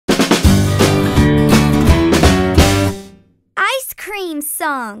cream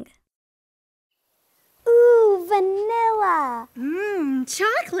song. Ooh, vanilla.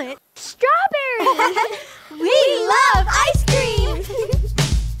 Chocolate. Strawberry. We love ice cream.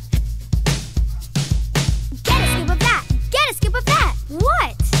 Get a scoop of that. Get a scoop of that.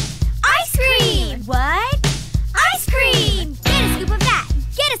 What? Ice cream. What? Ice cream. Get a scoop of that.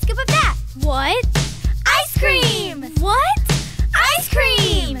 Get a scoop of that. What? Ice cream. What? Ice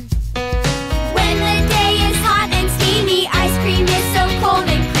cream. When the day is hot and steamy, ice cream is so cold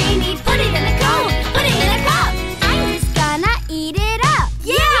and creamy. Put it in a cone. Put it in a cup. I'm just gonna eat it up.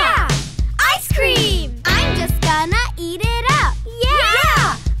 Yeah. Ice cream. I'm just gonna eat it up.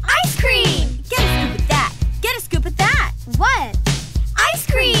 Yeah. Ice cream. Get a scoop of that. Get a scoop of that. What? Ice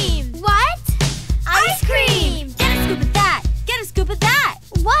cream. What? Ice cream. Get a scoop of that. Get a scoop of that.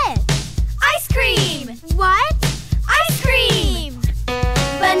 What? Ice cream. What? Ice cream.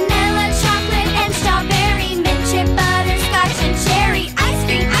 Vanilla, chocolate, and strawberry, mint chip, butterscotch, and cherry. Ice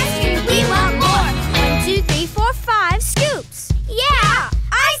cream, we want more. 1, 2, 3, 4, 5 scoops. Yeah.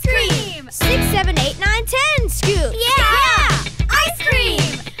 Ice cream. 6, 7, 8, 9, 10 scoops. Yeah. Ice cream.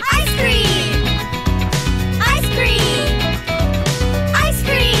 Ice cream. Ice cream. Ice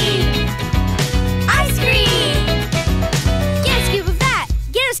cream. Ice cream. Get a scoop of that.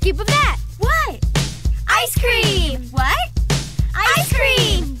 Get a scoop of that. What? Ice cream. What? Ice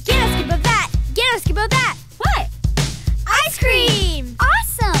cream. Get a scoop of that. Get a scoop of that. What? Ice cream.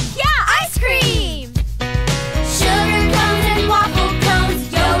 Awesome. Yeah, ice cream. Sugar cones and waffle cones.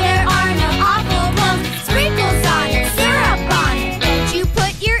 Yo, there are no awful bones. Sprinkles on it, syrup on it. Don't you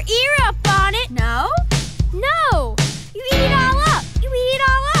put your ear up on it. No? No. You eat it all up. You eat it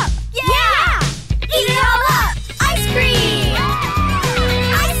all up. Yeah! Eat it all up. Ice cream.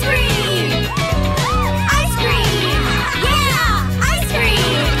 Ice cream. Ice cream. Yeah! Ice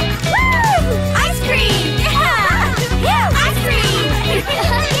cream. Woo! Ice cream. Yeah! Yeah! Ice cream.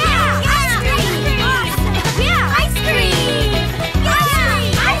 Yeah! Ice cream. Awesome. Yeah! Ice cream. Yeah!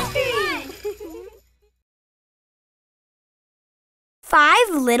 Ice cream. 5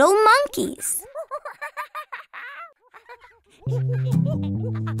 little monkeys.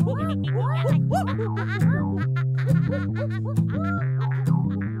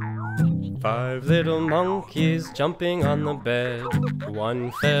 Five little monkeys jumping on the bed.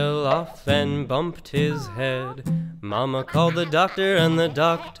 One fell off and bumped his head. Mama called the doctor and the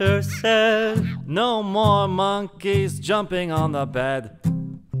doctor said, No more monkeys jumping on the bed.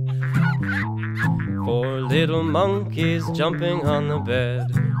 4 little monkeys jumping on the bed.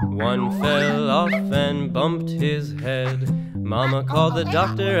 One fell off and bumped his head. Mama called the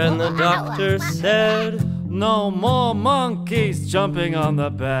doctor and the doctor said, No more monkeys jumping on the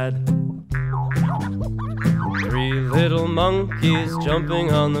bed. 3 little monkeys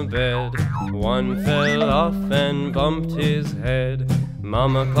jumping on the bed. One fell off and bumped his head.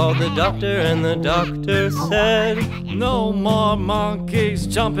 Mama called the doctor and the doctor said, No more monkeys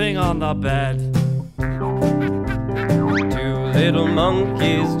jumping on the bed. 2 little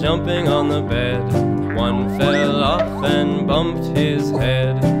monkeys jumping on the bed. One fell off and bumped his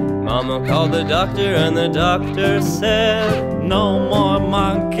head. Mama called the doctor and the doctor said, No more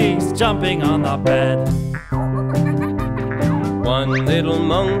monkeys jumping on the bed. 1 little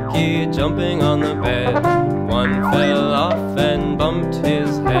monkey jumping on the bed. One fell off and bumped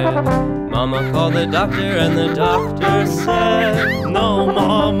his head. Mama called the doctor and the doctor said, No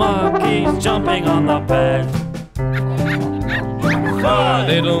more monkeys jumping on the bed. 4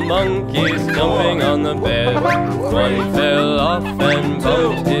 little monkeys jumping on the bed. One fell off and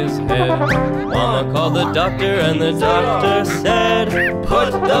bumped his head. Mama called the doctor and the doctor said,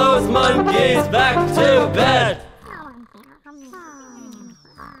 Put those monkeys back to bed.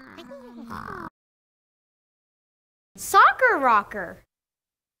 Soccer rocker.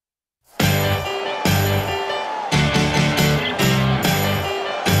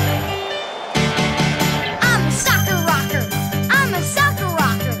 I'm a soccer rocker. I'm a soccer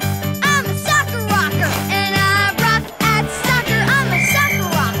rocker. I'm a soccer rocker. And I rock at soccer. I'm a soccer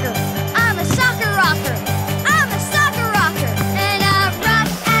rocker. I'm a soccer rocker. I'm a soccer rocker. And I rock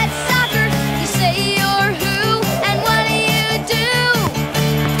at soccer. You say you're who and what do you do?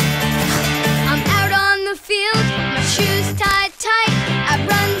 I'm out on the field, my shoes tied tight.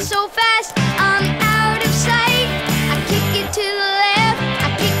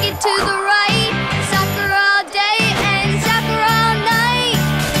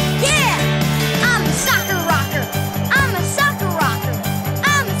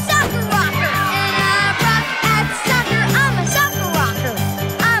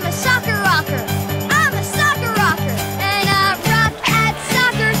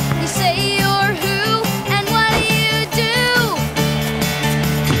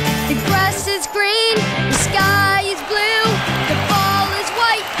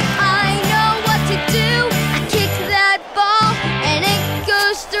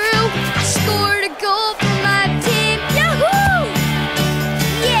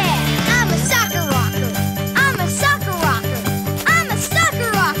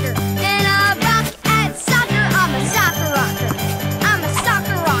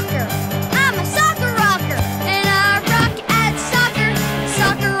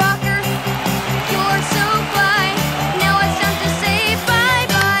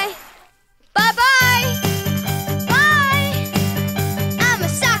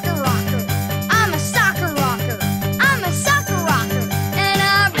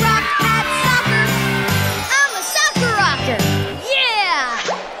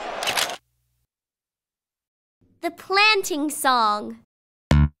 planting song.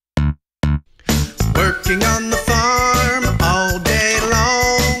 Working on the farm all day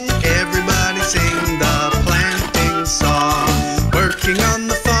long, everybody sing the planting song. Working on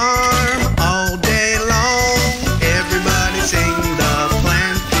the farm all day long, everybody sing the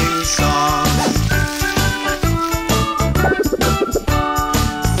planting song.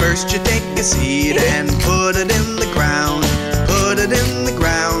 First you take a seed and put it in the ground. Put it in the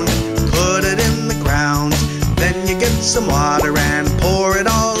ground, put it in the ground. Then you get some water and pour it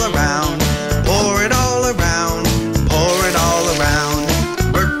all around. Pour it all around, pour it all around.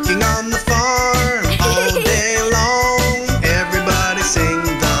 Working on the farm all day long, everybody sing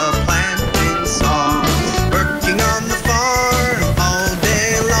the planting song. Working on the farm all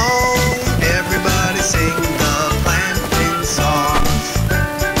day long, everybody sing the planting song.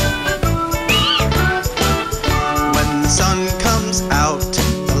 When the sun comes out,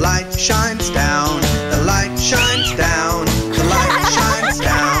 the light shines down. The light shines down, the light shines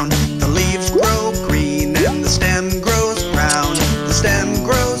down. The leaves grow green and the stem grows brown. The stem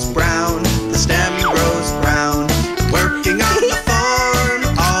grows brown, the stem grows brown. Working on the farm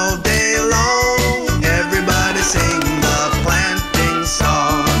all day long, everybody sing the planting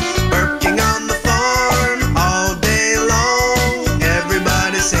song. Working on the farm all day long,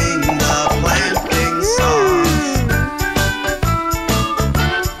 everybody sing the planting song.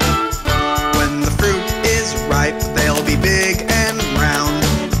 When the fruit is ripe, they'll be big and round.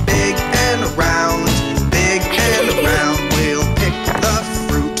 Big and round, big and round. We'll pick the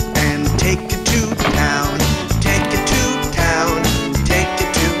fruit and take it to town. Take it to town, take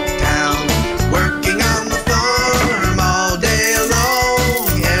it to town. Working on the farm all day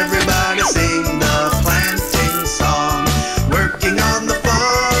long, everybody sing the planting song. Working on the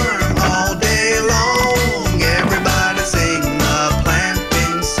farm all day long, everybody sing the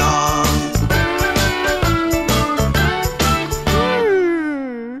planting song.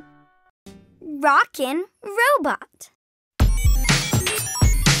 Rockin Robot.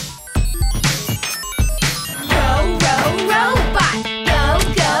 Row, row, robot. Go,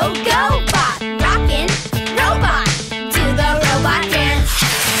 go, go, bot. Rockin' robot. Do the robot dance.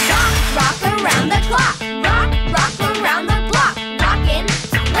 Rock, rock around the clock. Rock, rock around the block. Rockin'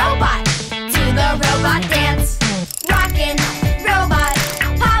 robot. Do the robot dance. Rockin' robot.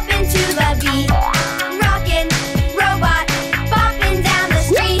 Pop into the beat. Rockin' robot. Bopping down the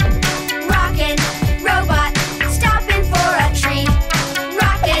street. Rockin' robot. Stopping for a treat.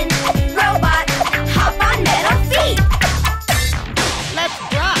 Rockin' robot. Hop on metal feet. Let's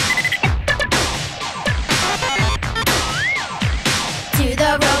rock. Do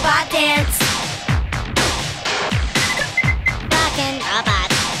the robot dance. Rockin Robot.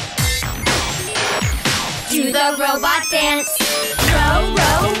 Do the robot dance. Row,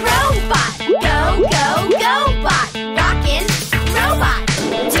 row, robot. Go, go, go, bot. Rockin' robot.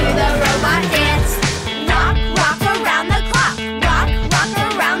 Do the robot dance. Rock, rock around the clock. Rock, rock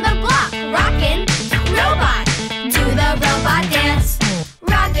around the block. Rockin' robot. Do the robot dance.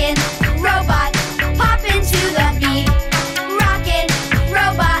 Rockin' robot. Pop into the beat. Rockin'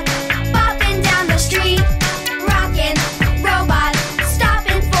 robot. Bopping down the street. Rockin' robot.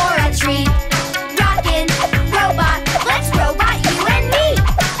 Stopping for a treat. Rockin' robot. Let's robot you and me.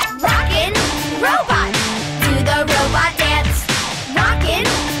 Rockin' robot. Do the robot dance. Rockin'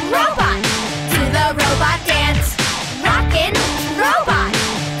 robot. Do the robot dance. Rockin' robot.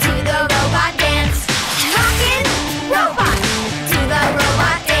 Do the robot dance. Rockin' robot. Do the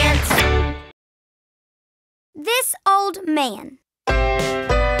robot dance. This old man.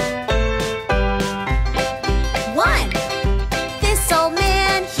 1. This old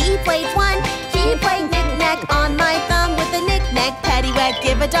man, he played one. He played knick-knack on my thumb with a knick-knack, paddywhack,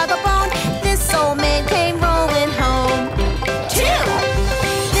 give a dog a bone. This old man came rolling home. 2.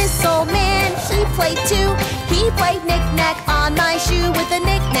 This old man, he played two. He played knick-knack on my shoe with a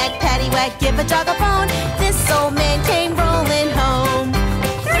knick-knack, paddywhack, give a dog a bone. This old man came rolling home.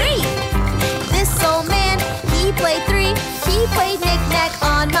 3. This old man, he played three. He played knick-knack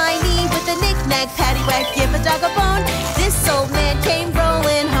on my knee with a knick-knack, paddywhack, give a dog a bone. This old man came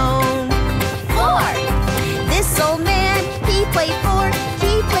rolling home. 4. This old man, he played four.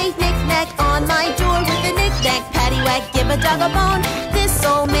 He played knick-knack on my door with a knick-knack, paddywhack, give a dog a bone. This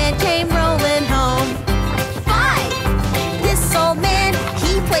old man came rolling home. 5. This old man,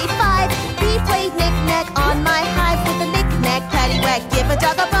 he played five. He played knick-knack on my hive with a knick-knack, paddywhack, give a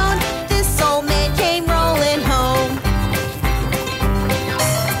dog a bone. This old man came rolling home.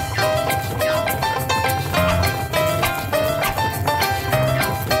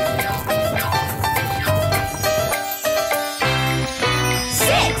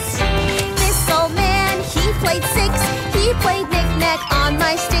 6. This old man, he played six.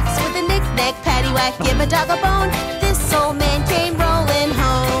 paddywhack, give a dog a bone. This old man came rolling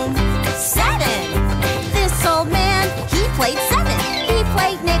home. 7. This old man, he played 7. He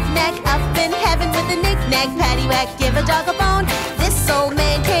played knick-knack up in heaven with a knick-knack, paddywhack, give a dog a bone. This old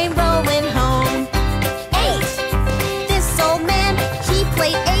man came rolling home. 8. This old man, he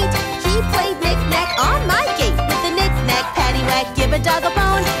played 8. He played knick-knack on my gate with a knick-knack, paddywhack, give a dog a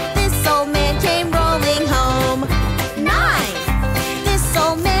bone. This old man came rolling home. 9. This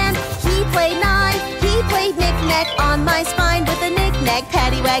old man, he played 9. He played knick-knack on my spine with a knick-knack,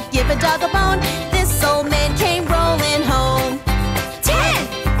 paddywhack, give a dog a bone. This old man came rolling home. 10.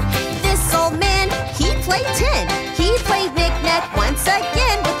 This old man, he played 10. He played knick-knack once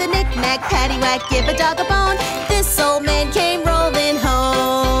again with a knick-knack, paddywhack, give a dog a bone. This old man came rolling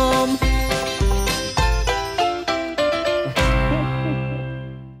home.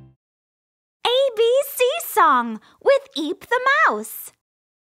 ABC Song with Eep the Mouse.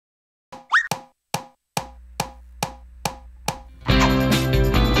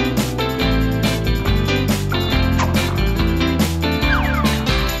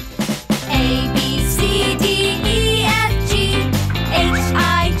 A, B, C, D, E, F, G, H,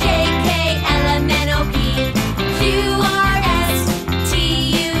 I, J, K, L, M, N, O, P, Q, R, S, T,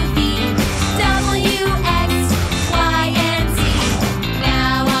 U, V, W, X, Y, and Z.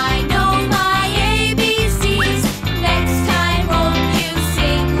 Now I know my ABCs. Next time, won't you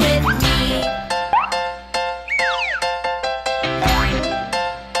sing with me?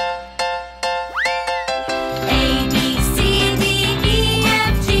 A, B, C, D, E,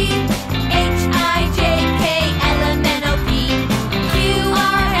 F, G, H, I, J, K, L, M, N, O, P, Q,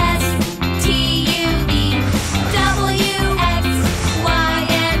 R, S, T, U, V, W, X, Y,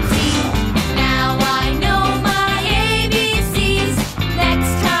 and Z. Now I know my ABCs.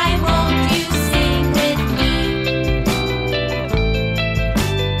 Next time, won't you sing with me?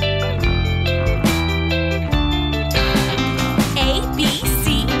 A, B, C,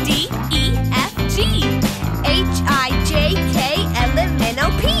 D, E, F, G, H, I, J, K, L, M, N, O,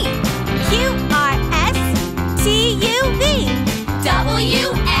 P, Q, R, S, T, U, V, W,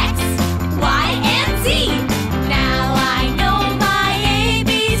 X, Y, and Z. Now I know my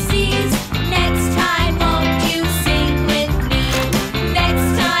ABCs. Next time, won't you sing with me? Next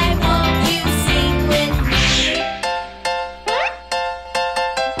time, won't you sing with me?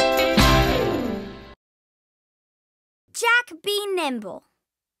 Jack, be nimble.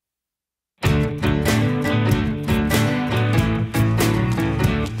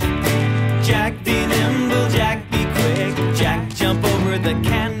 Jack, be nimble, Jack, be quick. Jack, jump over the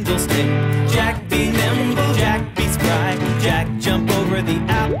candlestick. Jack, be nimble, Jack, be spry. Jack, jump over the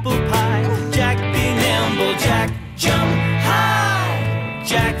apple pie. Jack, be nimble, Jack, jump high.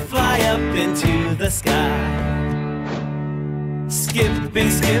 Jack, fly up into the sky. Skipping,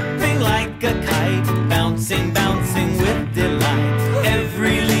 skipping like a kite. Bouncing, bouncing with delight.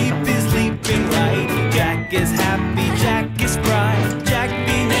 Every leap is leaping right. Jack is happy, Jack is spry. Jack,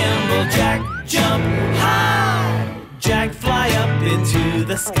 be nimble, Jack, jump high. Jack, fly up into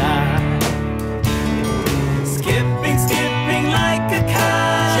the sky. Skipping, skipping like a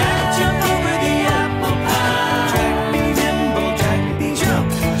kite. Jack, jump over the apple pie. Jack, be nimble, Jack, be jump,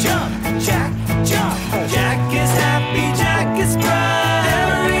 jump. Jack, jump. Jack is happy, Jack is spry.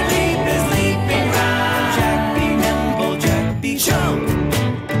 Every leap is leaping right. Jack, be nimble, Jack, be jump.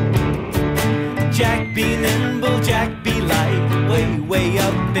 Jack, be nimble, Jack, be light. Way, way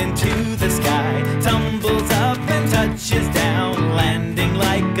up into the sky. Tumbles up and touches down, landing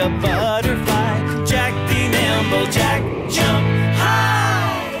like a butterfly. Jack, be nimble, Jack, jump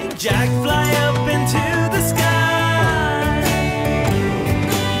high. Jack, fly up into the sky.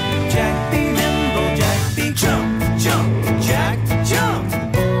 Jack, be nimble, Jack, be jump, jump. Jack, jump.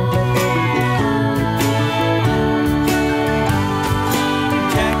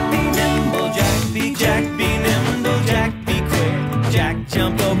 Jack, be nimble, Jack, be nimble, Jack, be quick. Jack,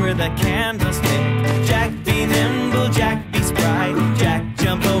 jump over the candlestick. Jack, be nimble, Jack, be spry. Jack,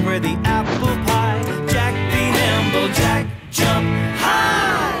 jump over the apple pie. Jack, be nimble, Jack, jump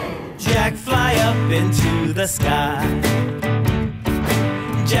high. Jack, fly up into the sky.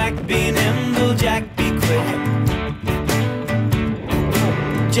 Jack, be nimble, Jack, be quick.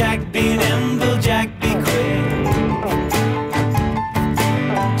 Jack, be nimble, Jack, be quick.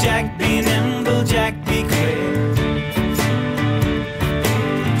 Jack, be nimble, Jack, be quick.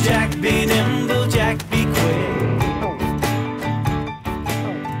 Jack, be nimble, Jack, be quick.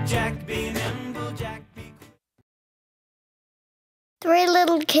 Jack, be nimble, Jack, be quick. 3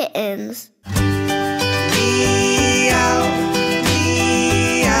 little kittens. Meow,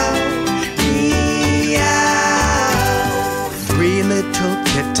 meow, meow. 3 little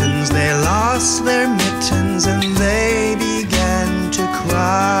kittens, they lost lost their mittens and they began to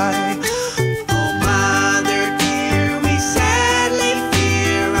cry. Oh, mother dear, we sadly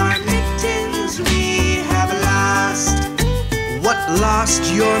fear our mittens we have lost. What, lost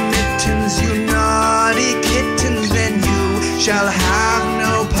your mittens, you naughty kittens? Then you shall have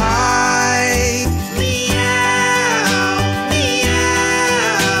no pie. Meow,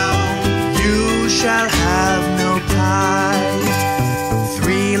 meow. You shall have no pie.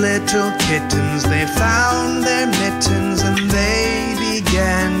 3 little kittens, they found their mittens and they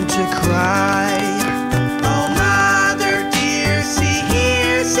began to cry. Oh, mother dear, see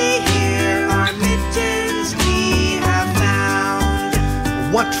here, our mittens we have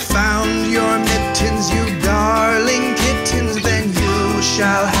found. What, found your mittens, you darling kittens? Then you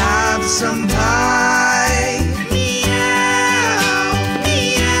shall have some pie. Meow,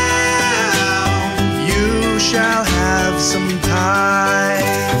 meow. You shall have some pie.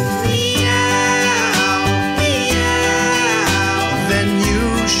 Meow, meow. Then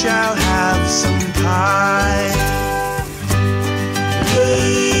you shall have some pie.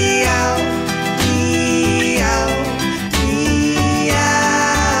 Meow, meow, meow.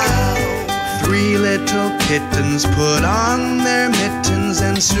 3 little kittens put on their mittens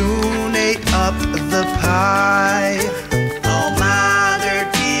and soon ate up the pie. Oh, mother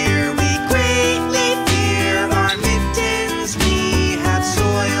dear, we greatly fear our mittens we have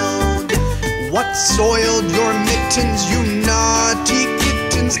soiled. What, soiled your mittens, you naughty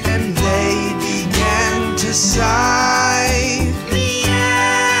kittens? And they began to sigh.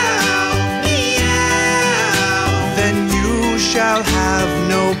 Meow, meow. Then you shall have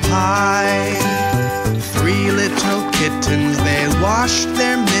no pie. 3 little kittens, they washed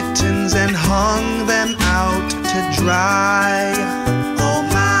their mittens and hung them out to dry. Oh,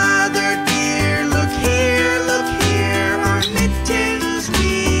 mother dear, look here, our mittens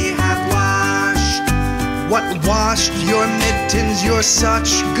we have washed. What, washed your mittens? You're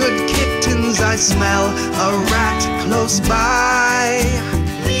such good kittens. I smell a rat close by.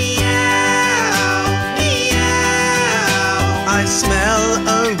 Meow, meow. I smell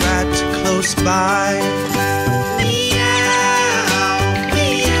a rat close by.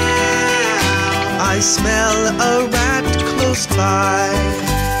 I smell a rat close by.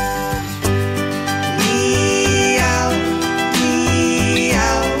 Meow,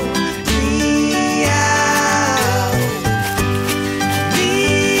 meow, meow.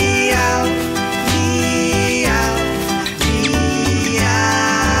 Meow, meow,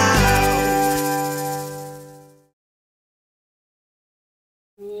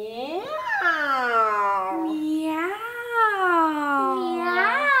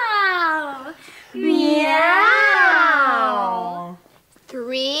 Meow.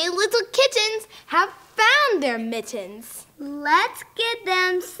 3 little kittens have found their mittens. Let's get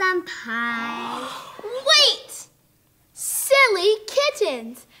them some pie. Wait! Silly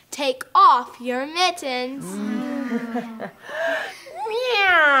kittens, take off your mittens.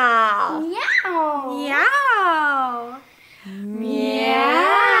 Meow. Meow. Meow. Meow.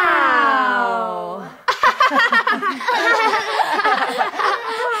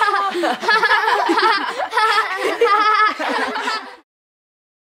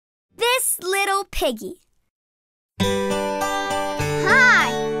 This little piggy.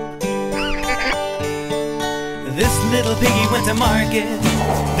 Hi. This little piggy went to market.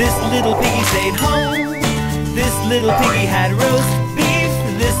 This little piggy stayed home. This little piggy had roast beef.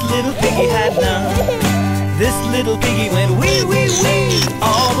 This little piggy had none. This little piggy went wee, wee, wee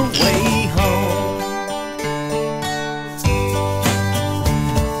all the way home.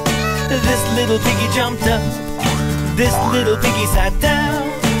 This little piggy jumped up. This little piggy sat down.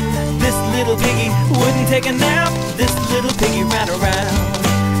 This little piggy wouldn't take a nap. This little piggy ran around.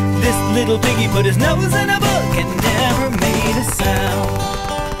 This little piggy put his nose in a book and never made a sound.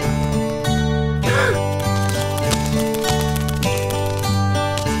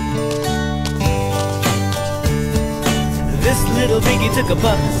 This little piggy took a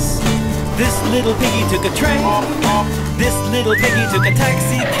bus. This little piggy took a train. This little piggy took a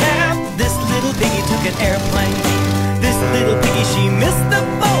taxi cab. This little piggy took an airplane. This little piggy, she missed the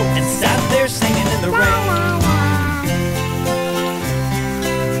boat and sat there singing in the rain.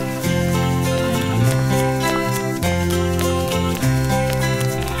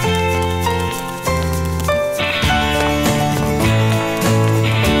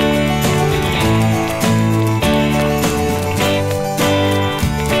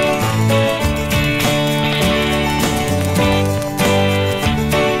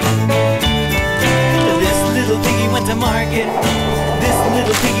 Market. This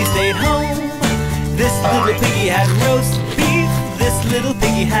little piggy stayed home. This little piggy had roast beef. This little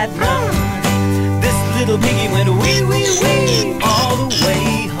piggy had none. little piggy went wee, wee, wee, all the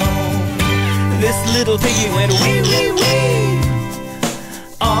way home. This little piggy went wee, wee, wee,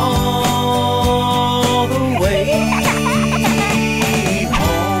 all the way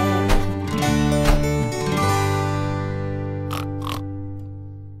home.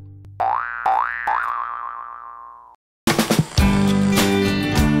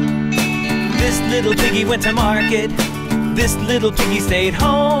 This little piggy went to market. This little piggy stayed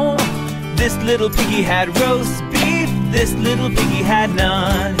home. This little piggy had roast beef. This little piggy had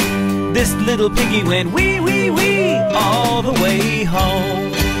none. This little piggy went wee, wee, wee, all the way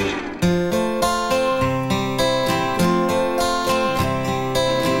home.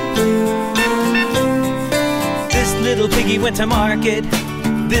 This little piggy went to market.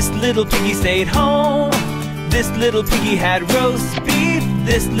 This little piggy stayed home. This little piggy had roast beef.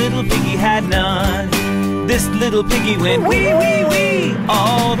 This little piggy had none. This little piggy went wee, wee, wee,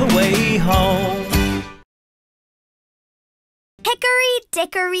 all the way home. Hickory,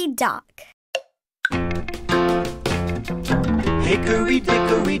 dickory, dock. Hickory,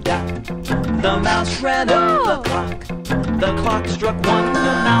 dickory, dock. The mouse ran up the clock. The clock struck one,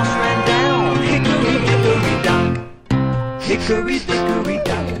 the mouse ran down. Hickory, dickory, dock. Hickory, dickory,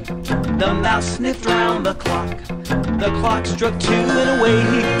 dock. The mouse sniffed round the clock. The clock struck two and away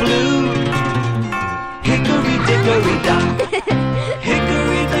he flew. Hickory, dickory, dock.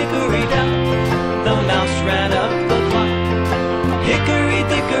 Hickory, dickory, dock. The mouse ran up the clock. Hickory,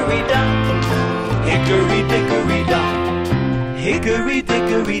 dickory, dock. Hickory, dickory, dock. Hickory,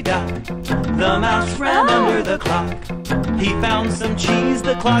 dickory, dock. The mouse ran under the clock. He found some cheese,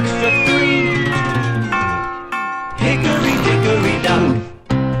 the clock struck three. Hickory, dickory, dock.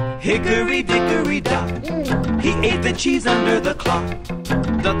 Hickory, dickory, dock. He ate the cheese under the clock.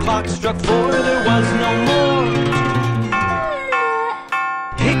 The clock struck four, there was no more.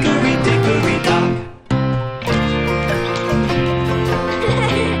 Hickory, dickory, dock.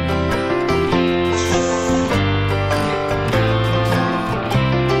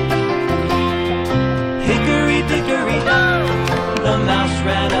 Hickory, dickory, dock. The mouse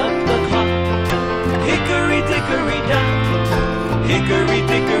ran up the clock. Hickory, dickory, dock. Hickory,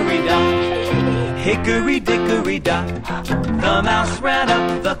 dickory, dock. Hickory, dickory, dock. The mouse ran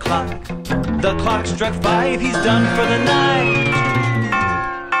up the clock. The clock struck five, he's done for the night.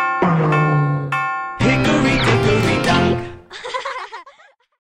 Hickory, dickory, dock.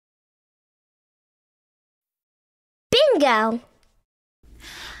 Bingo.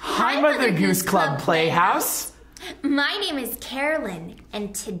 Hi, Mother Goose Club Playhouse. My name is Carolyn,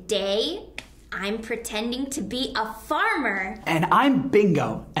 and today I'm pretending to be a farmer. And I'm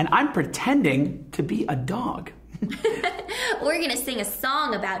Bingo, and I'm pretending to be a dog. We're gonna sing a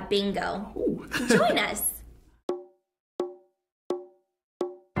song about Bingo. Join us.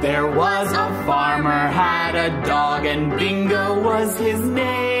 There was a farmer, had a dog, and Bingo was his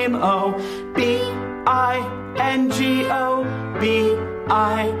name. Oh, B-I-N-G-O,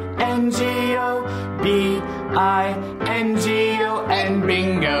 B-I-N-G-O, B-I-N-G-O, and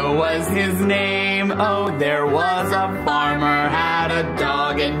Bingo was his name. Oh, there was a farmer, had a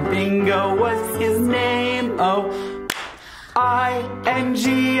dog, and Bingo was his name. Oh,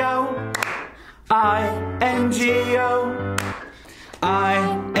 I-N-G-O, I-N-G-O,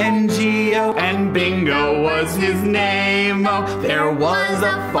 I-N-G-O, and Bingo was his name. Oh, there was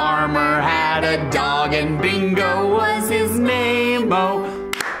a farmer, had a dog, and Bingo was his name. Oh,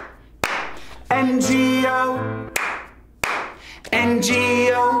 N-G-O,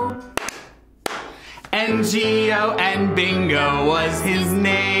 N-G-O, N-G-O, and Bingo was his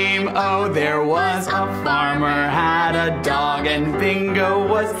name. Oh, there was a farmer, had a dog, and Bingo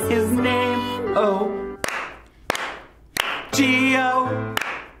was his name. Oh, G-O,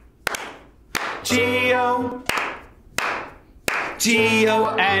 G-O,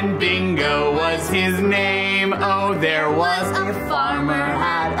 G-O, and Bingo was his name. Oh, there was a farmer,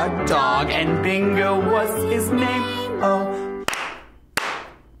 had a dog, and Bingo was his name. Oh,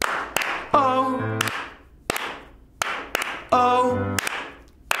 oh, oh,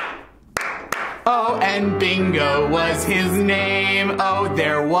 oh, and Bingo was his name. Oh,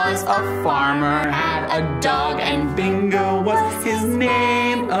 there was a farmer, had a dog, and Bingo was his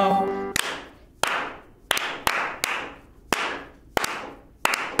name. Oh,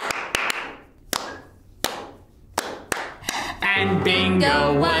 and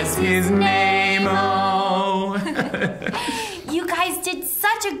Bingo was his name. Oh. You guys did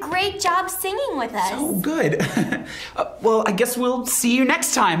such a great job singing with us. So good. Well, I guess we'll see you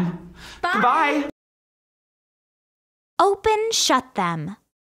next time. Bye. Goodbye. Open, shut them.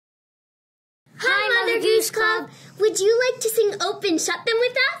 Hi, Mother Goose Club. Would you like to sing Open Shut Them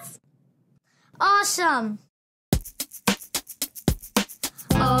with us? Awesome!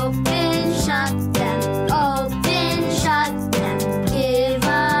 Open, shut them. Open, shut them. Give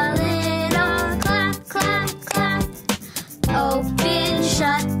a little clap, clap, clap. Open,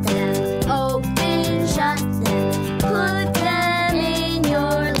 shut them. Open, shut them. Put them in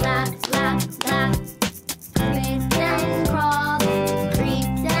your lap, lap, lap. Creep and crawl them. Creep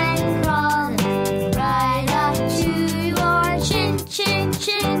and crawl them. Right up to your chin, chin,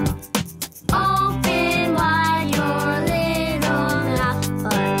 chin. Open wide your little mouth,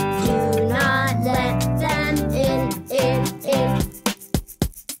 but do not let them in.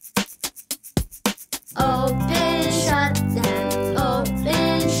 Open, shut them.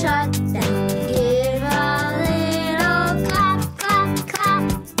 Open, shut them. Give a little clap, clap, clap.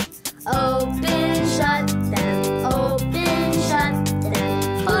 Open, shut them. Open, shut them.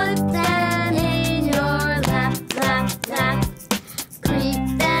 Put them in your lap, lap, lap. Creep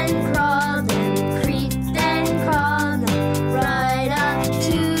and crawl them. Creep and crawl them. Right up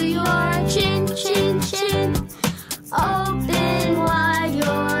to your chin, chin, chin. Open wide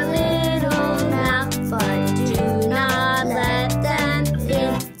your little mouth, but do not let them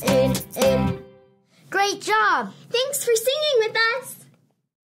in. Great job! Thanks for singing with us.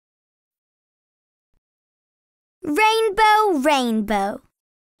 Rainbow, rainbow.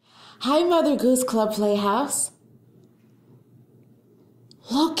 Hi, Mother Goose Club Playhouse.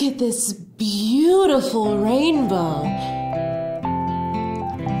 Look at this beautiful rainbow.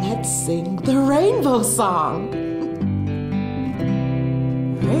 Let's sing the rainbow song.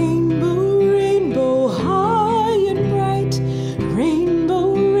 Rainbow, rainbow, high and bright.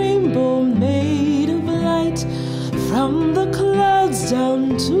 Rainbow, rainbow, made of light. From the clouds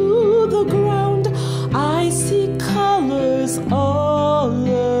down to the ground, I see colors all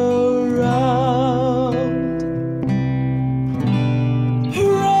around.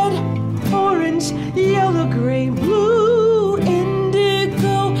 Red, orange, yellow, gray, blue,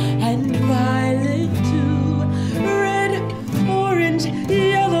 indigo, and violet too. Red, orange,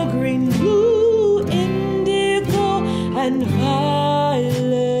 yellow, green, blue, indigo, and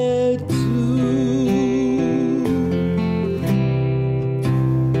violet too.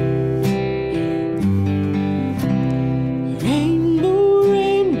 Rainbow,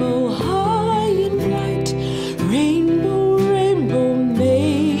 rainbow, high and bright. Rainbow, rainbow,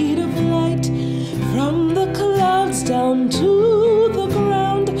 made of light. From the clouds down to the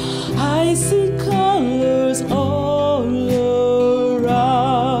ground, I see colors all around.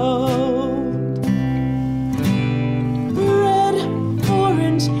 Red,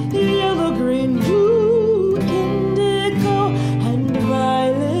 orange, yellow, green, blue, indigo, and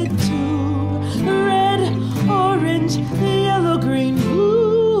violet too. Red, orange, yellow, green,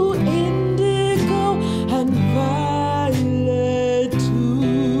 blue, indigo, and violet too.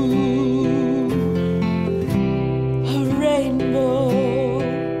 A rainbow,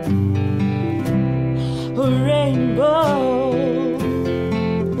 a rainbow,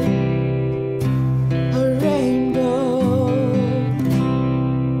 a rainbow.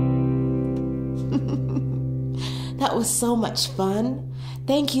 That was so much fun.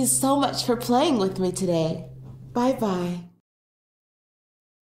 Thank you so much for playing with me today. Bye-bye.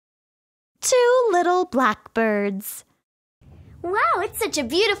 Two little blackbirds. Wow, it's such a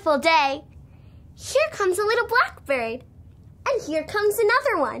beautiful day. Here comes a little blackbird. And here comes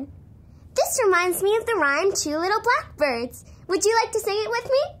another one. This reminds me of the rhyme Two Little Blackbirds. Would you like to sing it with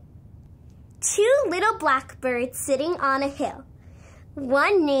me? Two little blackbirds sitting on a hill.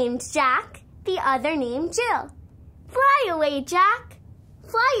 One named Jack, the other named Jill. Fly away, Jack.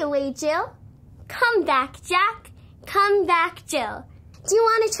 Fly away, Jill. Come back, Jack. Come back, Jill. Do you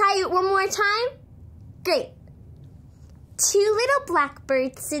want to try it one more time? Great. Two little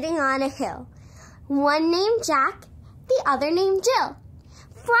blackbirds sitting on a hill. One named Jack, the other named Jill.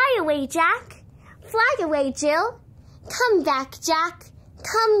 Fly away, Jack. Fly away, Jill. Come back, Jack.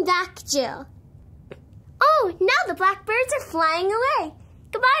 Come back, Jill. Oh, now the blackbirds are flying away.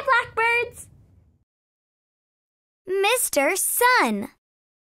 Goodbye, blackbirds. Mr. Sun.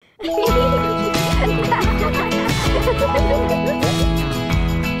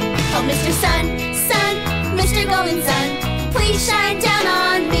 Oh, Mr. Sun, Sun, Mr. Golden Sun, please shine down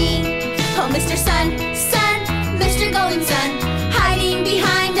on me. Oh, Mr. Sun, Sun, Mr. Golden Sun, hiding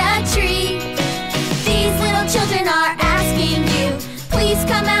behind a tree. These little children are asking you, please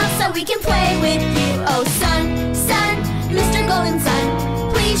come out so we can play with you. Oh, Sun, Sun, Mr. Golden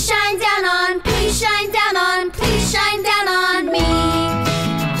Sun, please shine down on, please shine down on, please shine down on me.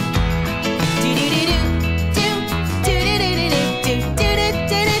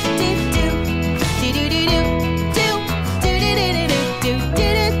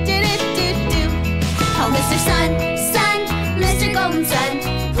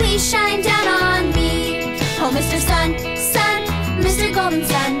 Mr. Sun, Sun, Mr. Golden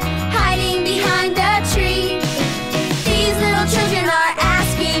Sun, hiding behind a tree. These little children are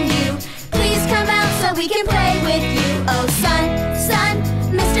asking you, please come out so we can play with you. Oh Sun, Sun,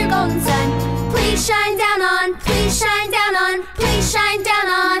 Mr. Golden Sun, please shine down on, please shine down on, please shine down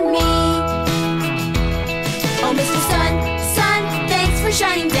on me. Oh Mr. Sun, Sun, thanks for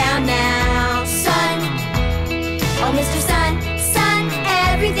shining down now. Sun, oh Mr. Sun, Sun,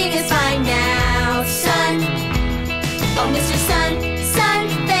 everything is fine now. Sun, oh Mr. Sun, Sun,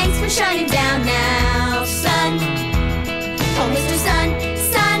 thanks for shining down now. Sun, oh Mr. Sun,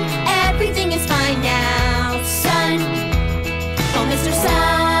 Sun, everything is fine now. Sun, oh Mr.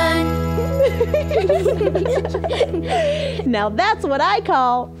 Sun. Now that's what I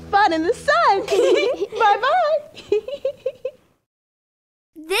call fun in the sun. Bye-bye.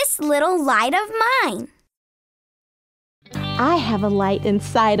 This little light of mine. I have a light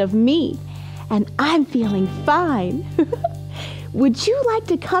inside of me, and I'm feeling fine. Would you like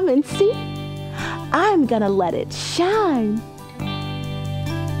to come and see? I'm gonna let it shine.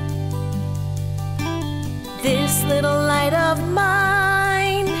 This little light of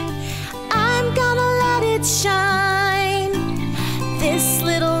mine, I'm gonna let it shine. This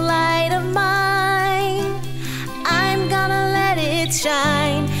little light of mine, I'm gonna let it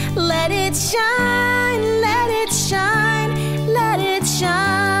shine. Let it shine, let it shine, let it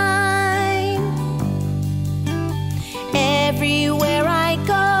shine. Everywhere I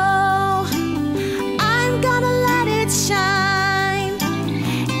go, I'm gonna let it shine.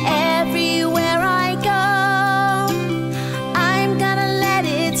 Everywhere I go, I'm gonna let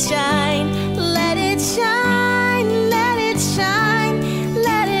it shine. Let it shine, let it shine,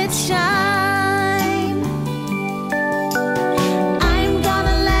 let it shine. I'm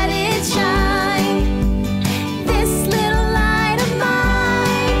gonna let it shine. This little light of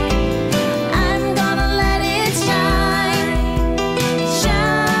mine, I'm gonna let it shine.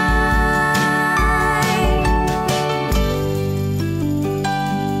 Shine.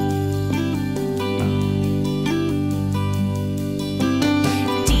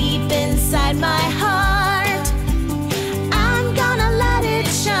 Deep inside my heart, I'm gonna let it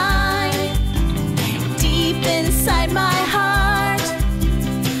shine. Deep inside my heart,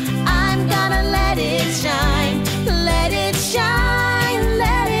 I'm gonna let it shine. Let it shine,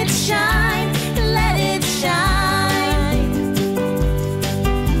 let it shine, let it shine.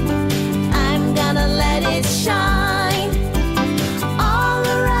 I'm gonna let it shine all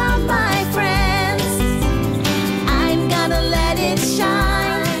around my friends. I'm gonna let it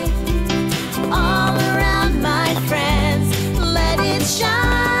shine all around my friends. Let it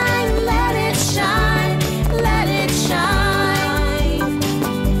shine, let it shine, let it shine.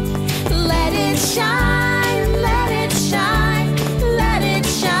 Let it shine, let it shine, let it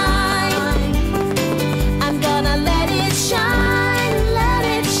shine. I'm gonna let it shine, let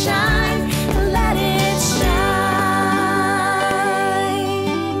it shine, let it shine.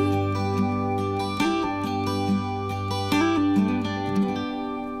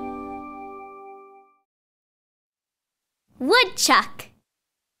 Woodchuck.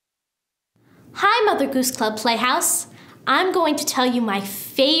 Hi, Mother Goose Club Playhouse. I'm going to tell you my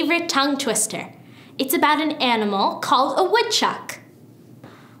favorite tongue twister. It's about an animal called a woodchuck.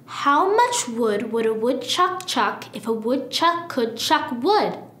 How much wood would a woodchuck chuck if a woodchuck could chuck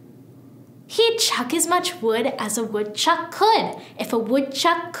wood? He'd chuck as much wood as a woodchuck could if a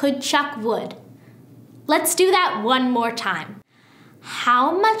woodchuck could chuck wood. Let's do that one more time.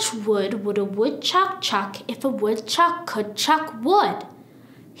 How much wood would a woodchuck chuck if a woodchuck could chuck wood?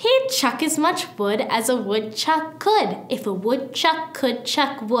 He'd chuck as much wood as a woodchuck could if a woodchuck could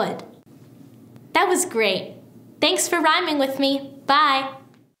chuck wood. That was great. Thanks for rhyming with me. Bye.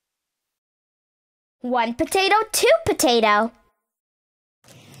 One potato, two potato.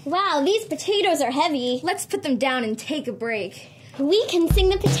 Wow, these potatoes are heavy. Let's put them down and take a break. We can sing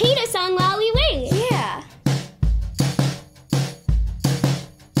the potato song while we wait. Yeah.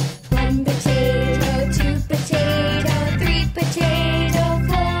 One potato, two potato, three potato,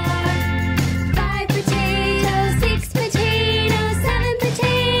 4, 5 potatoes, 6 potatoes, 7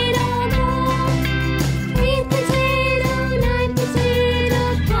 potato more. 8 potato, 9 potato,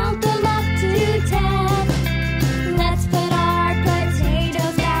 count them up to 10. Let's put our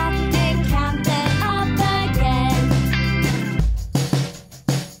potatoes back and count them up again.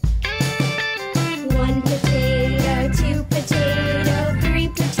 1 potato, 2 potato, 3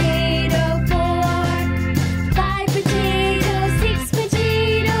 potato, 4, 5 potatoes, 6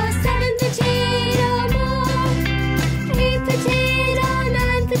 potatoes, 7 potato more. 8 potato,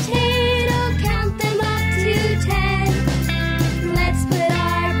 9 potato, count them up to 10. Let's put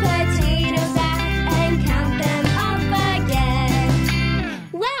our potatoes back and count them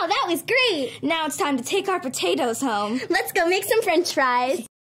time to take our potatoes home. Let's go make some French fries.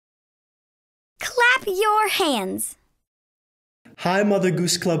 Clap your hands. Hi, Mother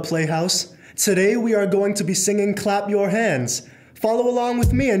Goose Club Playhouse. Today we are going to be singing Clap Your Hands. Follow along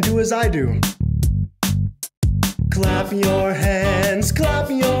with me and do as I do. Clap your hands,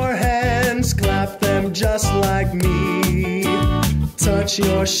 clap your hands, clap them just like me. Touch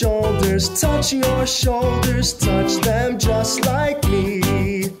your shoulders, touch your shoulders, touch them just like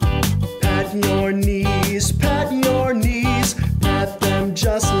me. Pat your knees, pat your knees, pat them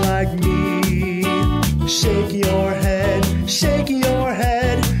just like me. Shake your head, shake your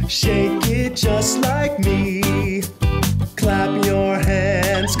head, shake it just like me. Clap your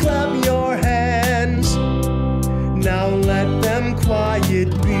hands, clap your hands. Now let them quiet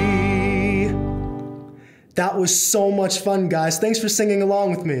be. That was so much fun, guys. Thanks for singing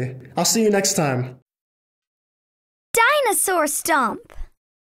along with me. I'll see you next time. Dinosaur Stomp.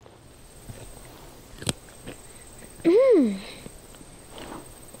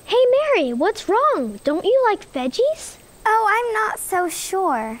 Hey, Mary, what's wrong? Don't you like veggies? Oh, I'm not so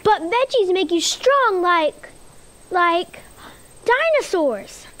sure. But veggies make you strong like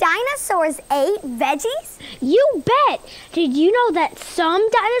dinosaurs. Dinosaurs ate veggies? You bet. Did you know that some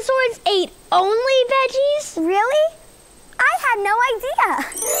dinosaurs ate only veggies? Really? I had no idea.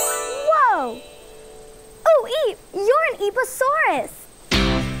 Whoa. Oh, Eep, you're an Eeposaurus.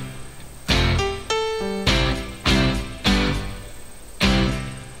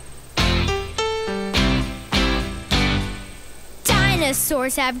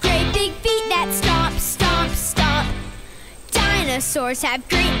 Dinosaurs have great big feet that stomp, stomp, stomp. Dinosaurs have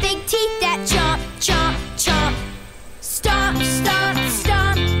great big teeth that chomp, chomp, chomp. Stomp, stomp,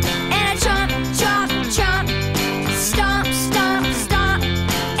 stomp, and a chomp, chomp, chomp. Stomp, stomp, stomp,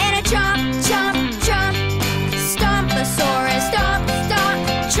 and a chomp, chomp, chomp. Stomposaurus, stomp, stomp.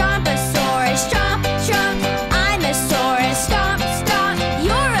 Chomposaurus, chomp, chomp. I'm a saurus, stomp, stomp.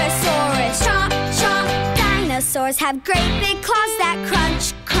 You're a saurus, chomp, chomp. Dinosaurs have great big claws that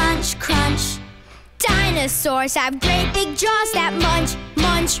crunch, crunch, crunch. Dinosaurs have great big jaws that munch,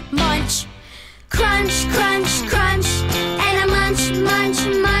 munch, munch. Crunch, crunch, crunch, and a munch, munch,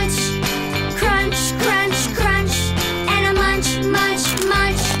 munch. Crunch, crunch, crunch, and a munch, munch,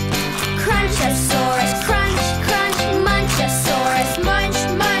 munch. Crunchosaurus, crunch, crunch, munchosaurus, munch,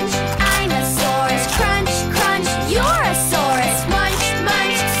 munch. I'm a saurus, crunch, crunch. You're a saurus, munch,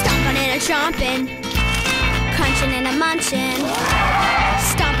 munch. Stomping and a chomping, crunching and a munching.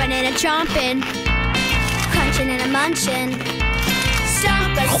 Stomping and a chomping, crunching and a munching.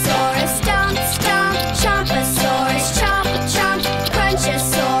 Stomposaurus, stomp, stomp. Chomposaurus, chomp, chomp.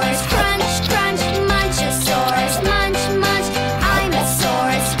 Crunchosaurus, crunch, crunch. Munchosaurus, munch, munch. I'm a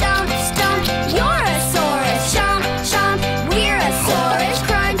saurus, stomp, stomp. You're a saurus, chomp, chomp. We're a saurus,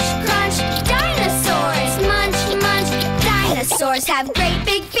 crunch, crunch. Dinosaurs, munch, munch. Dinosaurs have great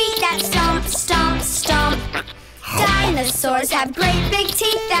big feet that stomp, stomp, stomp. Dinosaurs have great big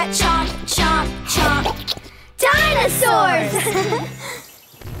teeth that chomp, chomp, chomp. Dinosaurs!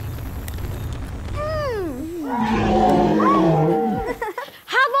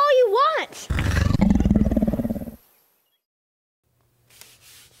 Have all you want.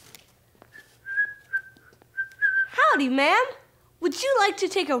 Howdy, ma'am. Would you like to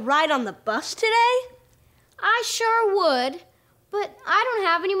take a ride on the bus today? I sure would, but I don't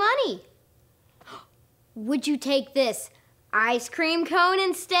have any money. Would you take this ice cream cone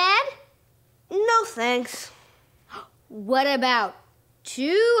instead? No, thanks. What about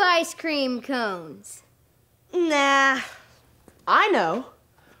 2 ice cream cones? Nah. I know.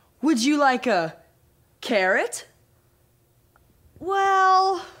 Would you like a carrot?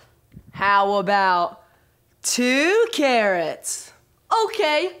 Well, how about 2 carrots?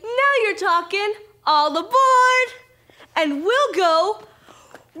 Okay, now you're talking. All aboard! And we'll go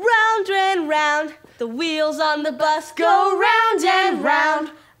round and round. The wheels on the bus go round and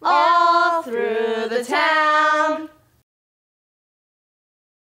round, all through the town.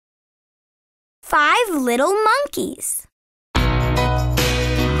 5 little monkeys. 5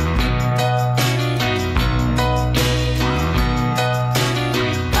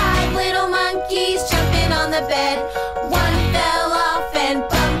 little monkeys jumping on the bed. One fell off and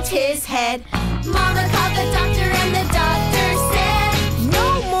bumped his head. Mama called the doctor and the doctor said,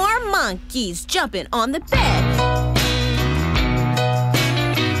 "No more monkeys jumping on the bed."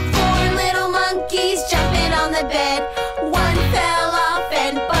 4 little monkeys jumping on the bed. One fell off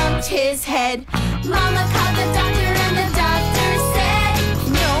and bumped his head. Mama called the doctor and the doctor said,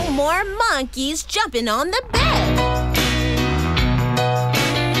 "No more monkeys jumping on the bed."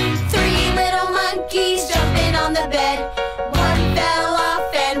 3 little monkeys jumping on the bed. One fell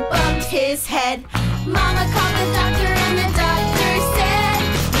off and bumped his head.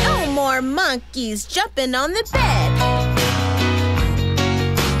 monkeys jumping on the bed.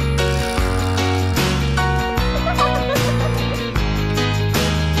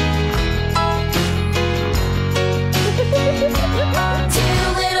 2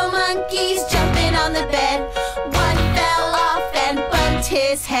 little monkeys jumping on the bed. One fell off and bumped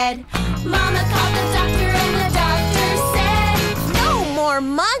his head. Mama called the doctor and the doctor said, no more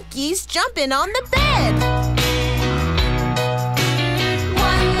monkeys jumping on the bed.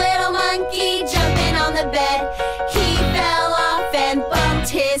 One little monkey jumping on the bed. He fell off and bumped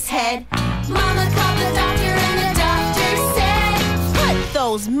his head. Mama called the doctor and the doctor said, put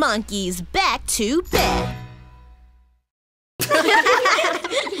those monkeys back to bed.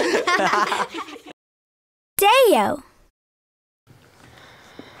 Deo.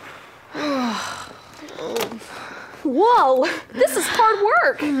 Whoa, this is hard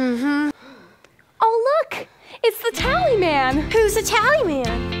work. Oh, look, it's the tally man. Who's the tally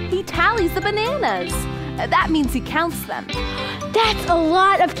man? He tallies the bananas. That means he counts them. That's a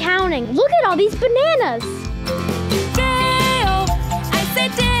lot of counting. Look at all these bananas. Deo, I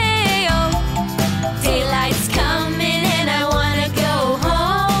said Deo. Daylight's coming and I wanna go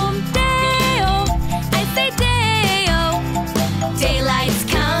home. Deo, I say Deo. Daylight's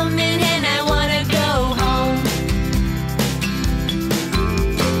coming and I wanna go home.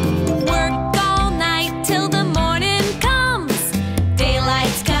 Work all night till the morning comes.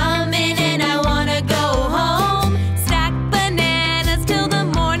 Daylight's coming and I wanna go home. Stack bananas till the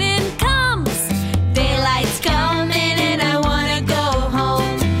morning comes. Daylight's coming and I wanna go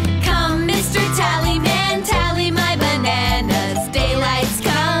home. Come, Mr. Tallyman, tally my bananas. Daylight's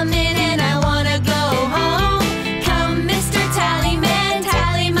coming and I wanna go home. Come, Mr. Tallyman,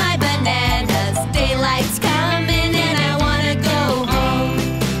 tally my bananas. Daylight's coming and I wanna go home.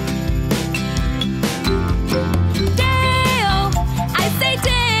 Deo, I say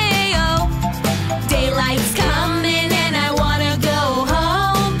Deo. Daylight's coming and I wanna go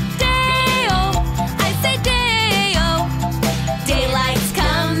home. Deo, I say Deo. Daylight's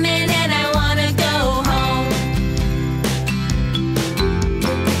coming and I wanna go home.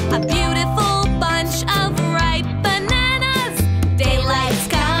 A beautiful bunch of ripe bananas. Daylight's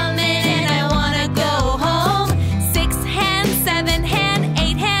coming and I wanna go home. 6-hand, 7-hand,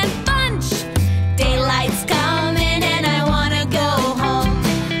 8-hand bunch. Daylight's coming and I wanna go home.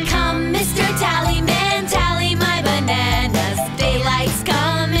 Come, Mr. Tallyman, tally my bananas. Daylight's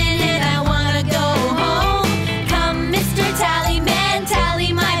coming and I wanna go home. Come, Mr. Tallyman,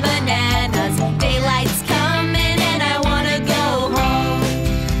 tally my bananas. Daylight's coming and I wanna go home.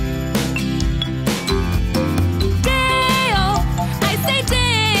 Deo, I say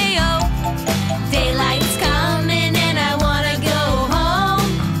Deo. Daylight's coming and I wanna go home.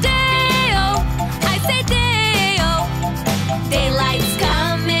 Deo, I say Deo. Daylight's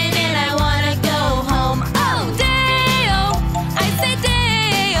coming and I wanna go home. Oh, Deo, I say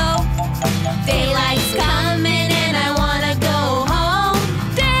Deo. Daylight's coming and I wanna go home.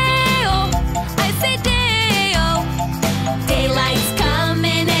 Deo, I say Deo. Daylight's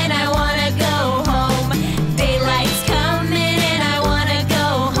coming and I wanna go home. Daylight's coming and I wanna go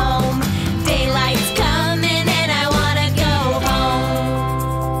home. Daylight's coming and I wanna go home.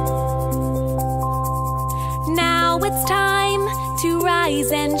 Now it's time to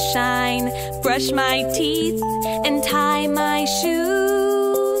rise and shine. Brush my teeth and tie my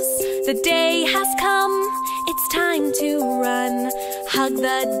shoes. The day has come, it's time to run. Hug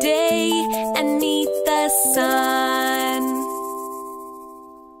the day and meet the sun.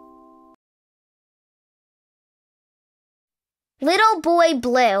 Little Boy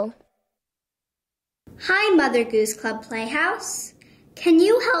Blue. Hi, Mother Goose Club Playhouse. Can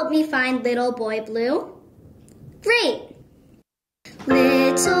you help me find Little Boy Blue? Great!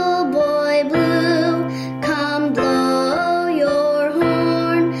 Little boy blue, come blow your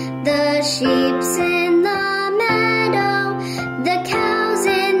horn. The sheep's in the meadow, the cow's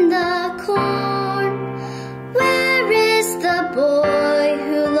in the corn. Where is the boy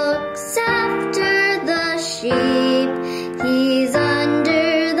who looks after the sheep? He's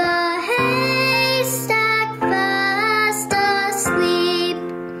under the haystack fast asleep.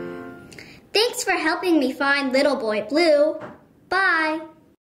 Thanks for helping me find Little Boy Blue. Bye.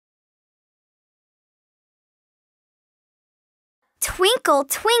 Twinkle,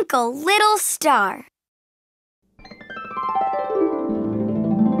 twinkle, little star.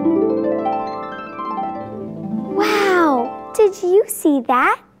 Wow, did you see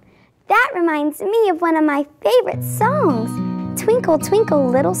that? That reminds me of one of my favorite songs, Twinkle, Twinkle,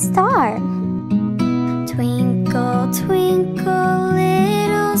 Little Star. Twinkle, twinkle,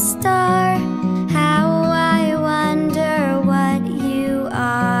 little star, how I wonder what you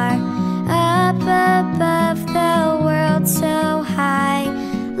are.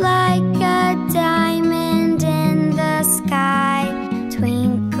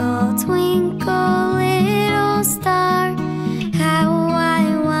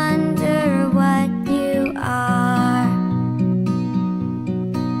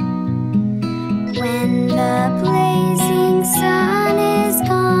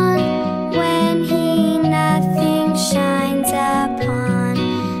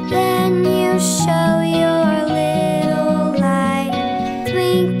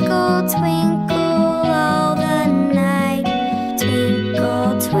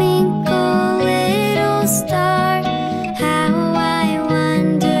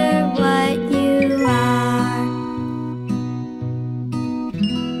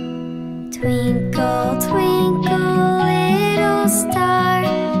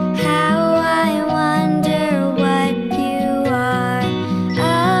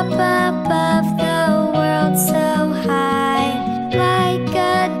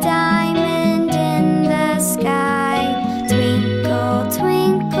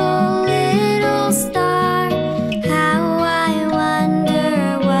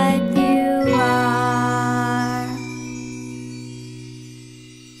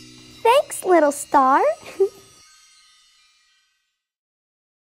 little star.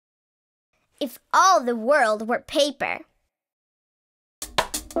 If all the world were paper.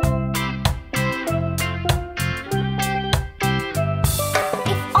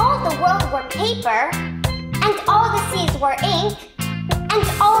 If all the world were paper, and all the seas were ink, and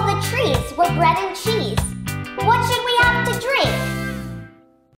all the trees were bread and cheese, what should we have to drink?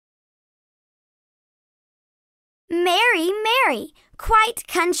 Mary, Mary, quite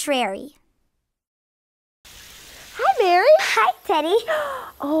contrary. Hi, Mary. Hi, Teddy.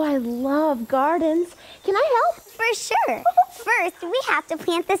 Oh, I love gardens. Can I help? For sure. First, we have to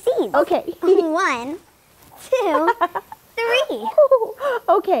plant the seeds. Okay. 1, 2, 3.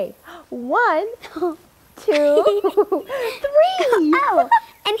 Okay. 1, 2, 3. Oh,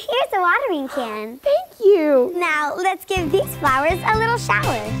 and here's a watering can. Thank you. Now, let's give these flowers a little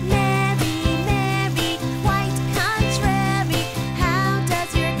shower.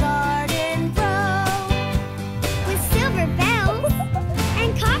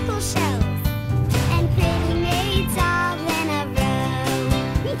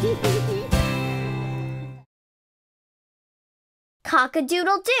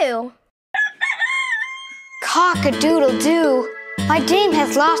 Cock-a-doodle-doo. Cock-a-doodle-doo. My dame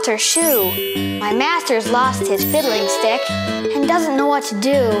has lost her shoe. My master's lost his fiddling stick and doesn't know what to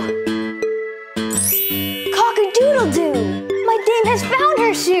do. Cock-a-doodle-doo. My dame has found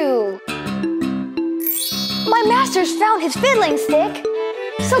her shoe. My master's found his fiddling stick.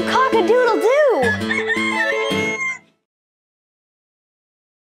 So cock-a-doodle-doo.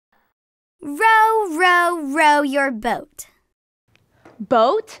 Row, row, row your boat.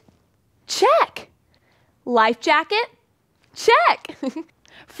 Boat? Check. Life jacket? Check.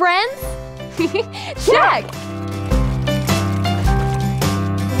 Friends? Check.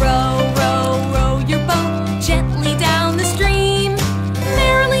 Row, row, row your boat gently down the stream.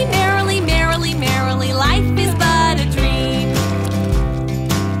 Merrily, merrily, merrily, merrily, life is but a dream.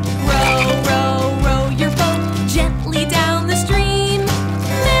 Row, row, row your boat gently down the stream.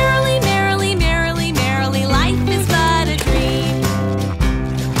 Merrily, merrily, merrily, merrily, life is but a dream.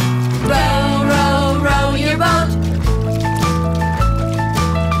 Row, row, row your boat.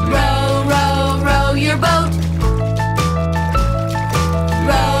 Row, row, row your boat.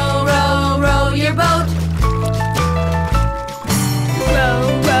 Row, row, row your boat. Row,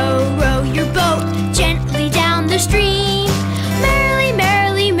 row, row your boat gently down the stream. Merrily,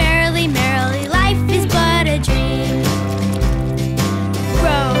 merrily, merrily, merrily, life is but a dream.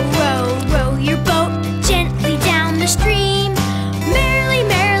 Row, row, row your boat gently down the stream. Merrily,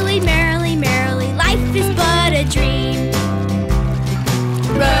 merrily, merrily, merrily, life is but a dream.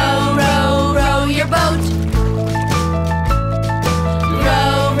 Row, row, row your boat.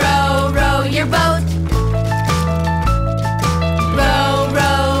 Row, row, row your boat. Row,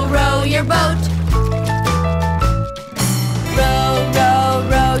 row, row your boat. Row, row,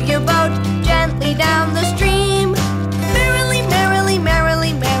 row your boat gently down the stream. Merrily, merrily,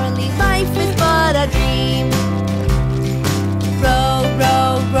 merrily, merrily, life is but a dream. Row,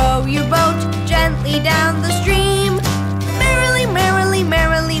 row, row your boat gently down the stream. Merrily, merrily,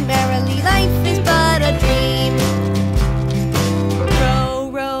 merrily, merrily, life is but a dream. Row,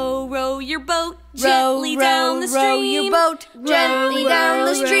 row, row your boat gently down the stream. Row your boat gently down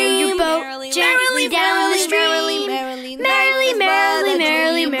the stream. Gently down the stream. Merrily, Merrily, merrily,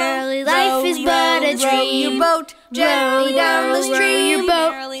 merrily, merrily, life is but a dream. boat gently down the stream. Your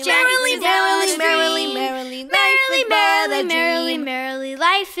boat Merrily, merrily, merrily, merrily, merrily, merrily, merrily, merrily,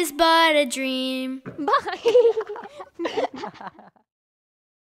 life is but a dream.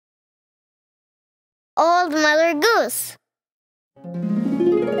 Old Mother Goose.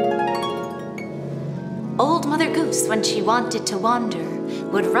 Old Mother Goose, when she wanted to wander,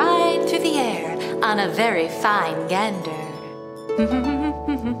 would ride through the air on a very fine gander.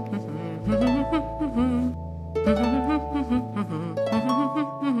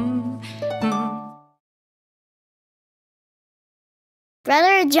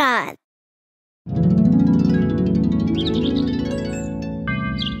 Brother John.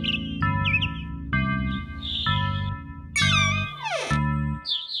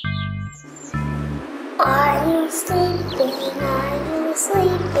 Are you sleeping? Are you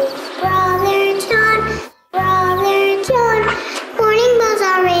sleeping? Brother John, Brother John. Morning bells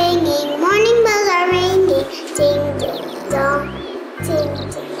are ringing, morning bells are ringing. Ding, ding, dong, ding,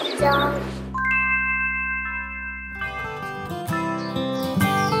 ding, dong.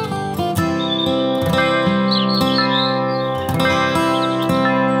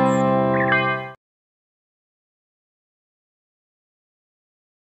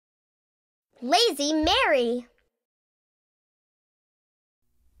 Lazy Mary.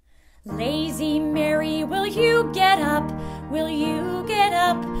 Lazy Mary, will you get up? Will you get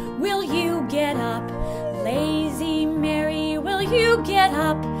up? Will you get up? Lazy Mary, will you get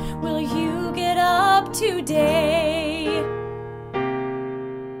up? Will you get up today?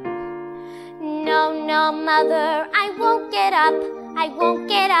 No, no, Mother, I won't get up. I won't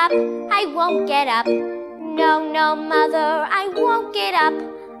get up. I won't get up. No, no, Mother, I won't get up.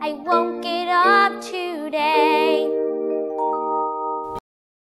 I won't get up today.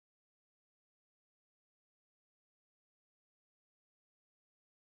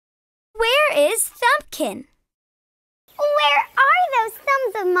 Where is Thumpkin? Where are those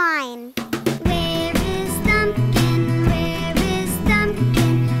thumbs of mine? Where is Thumpkin? Where is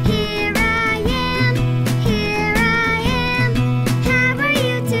Thumpkin? Here I am, here I am. How are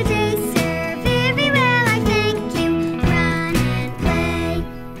you today, sir? Very well, I thank you. Run and play,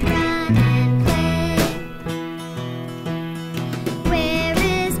 run and play. Where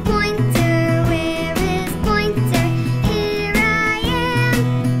is Pointer? Where is Pointer? Here I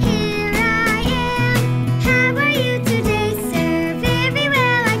am, here I am. How are you today, sir? Very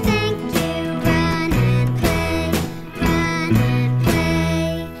well, I thank you. Run and play, run and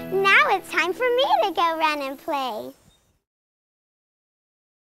play. Now it's time for me to go run and play.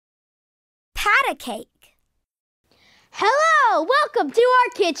 Pat-a-cake. Hello, welcome to our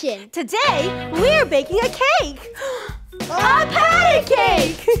kitchen. Today, we're baking a cake. A patty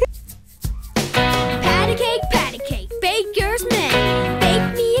cake. Pat a cake, baker's man.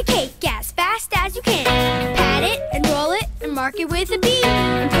 Bake me a cake as fast as you can. Pat it and roll it and mark it with a B.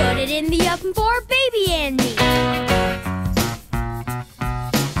 And put it in the oven for baby and me.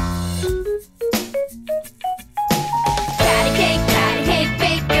 Pat a cake,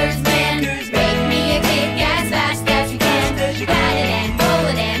 baker's man. Bake me a cake as fast as you can. Pat it and roll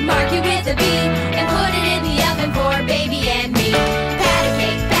it and mark it with a B. And put it in the oven for baby and me. Pat a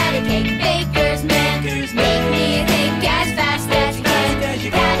cake, baker's man. Make me a cake as fast as you can.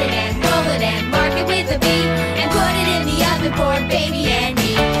 Pat it and roll it and mark it with a B. And put it in the oven for baby and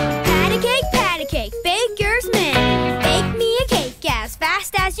me. Pat a cake, baker's man. Bake me a cake as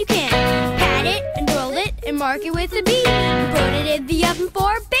fast as you can. Pat it and roll it and mark it with a B. And put it in the oven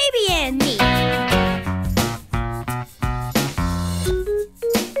for baby and me. Pat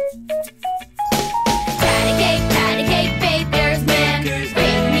a cake, baker's man.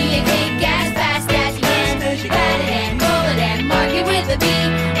 Bake me a cake as fast as you can. Pat it and roll it and mark it with a B.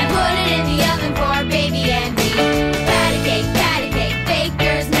 And put it in the oven for baby and me. Pat a cake,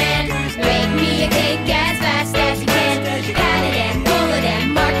 baker's man. Bake me a cake as fast as you can. Pat it and roll it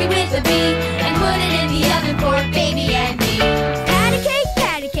and mark it with a B. And put it in the oven for baby and me. Pat a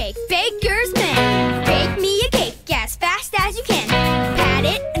cake, baker's man. Bake me a cake as fast as you can. Pat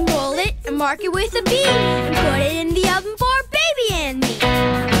it and roll it and mark it with a B. And put it in the oven for baby and me.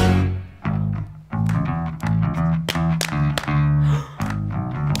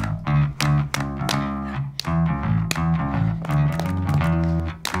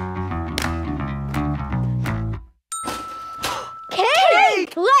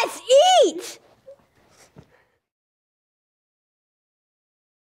 Cake! Let's eat!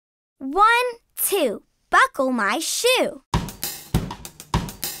 1, 2, buckle my shoe.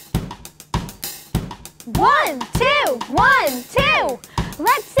 1, 2, 1, 2.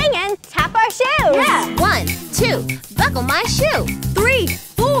 Let's sing and tap our shoes. Yeah. 1, 2, buckle my shoe. 3,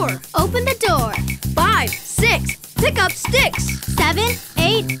 4, open the door. 5, 6, pick up sticks. 7,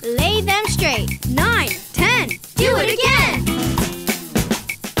 8, lay them straight. 9, 10, do it again.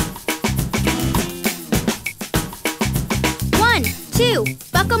 1, 2,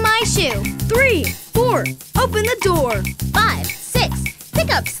 buckle my shoe. 3, 4, open the door. 5, 6,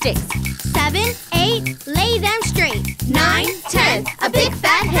 pick up sticks. 7, 8, lay them straight. 9, 10, a big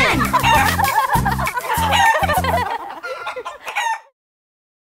fat hen.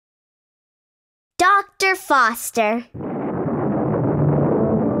 Dr. Foster.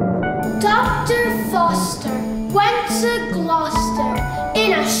 Dr. Foster went to Gloucester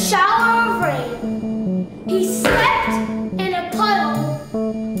in a shower of rain. He slept in a puddle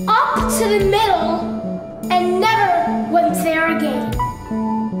up to the middle and never went there again.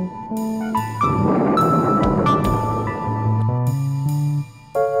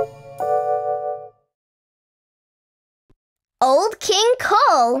 Old King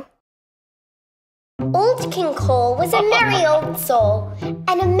Cole. Old King Cole was a merry old soul,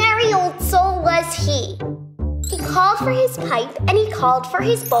 and a merry old soul was he. He called for his pipe, and he called for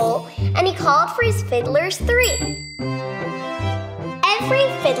his bowl, and he called for his fiddlers 3. Every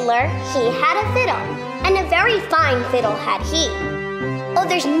fiddler, he had a fiddle, and a very fine fiddle had he. Oh,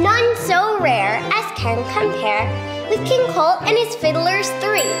 there's none so rare as can compare with King Cole and his fiddlers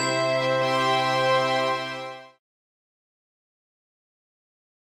 3.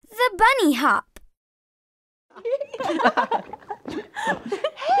 bunny hop.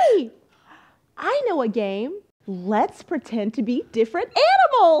 Hey, I know a game. Let's pretend to be different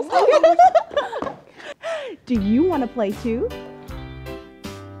animals. Do you want to play too?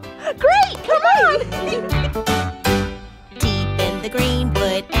 Great, come on. Deep in the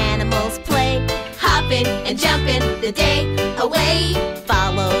greenwood, animals play, hopping and jumping the day away.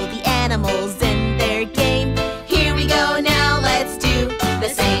 Follow the animals in their game. Here we go now, let's do the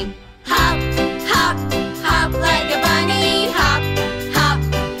same. Hop, hop, hop like a bunny. Hop, hop,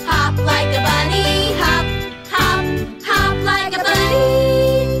 hop like a bunny. Hop, hop, hop like a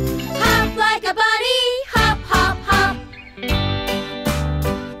bunny. Hop like a bunny. Hop, hop, hop.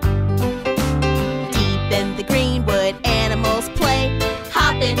 Deep in the greenwood, animals play,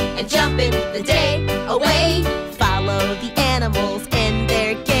 hopping and jumping the day away. Follow the animals in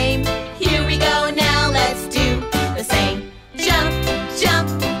their game. Here we go now, let's do the same. Jump, jump,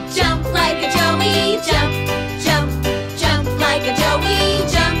 jump like a joey. Jump, jump, jump like a joey.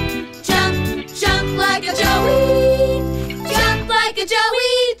 Jump, jump, jump like a joey. Jump like a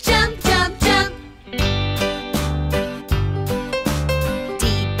joey. Jump, jump, jump.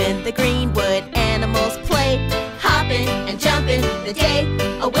 Deep in the greenwood, animals play, hopping and jumping the day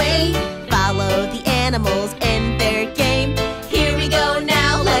away. Follow the animals in their game. Here we go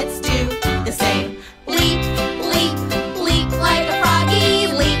now, let's do the same. Leap, leap, leap like a froggy.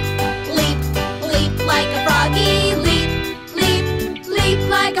 Leap, leap, leap like a froggy. Leap, leap, leap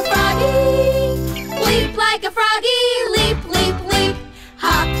like a froggy. Leap like a froggy. Leap, leap, leap.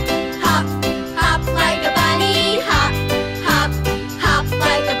 Hop, hop, hop like a bunny. Hop, hop, hop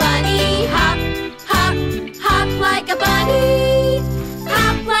like a bunny. Hop, hop, hop like a bunny.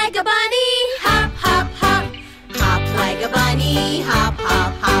 Hop like a bunny. Hop, hop, hop. Hop like a bunny. Hop,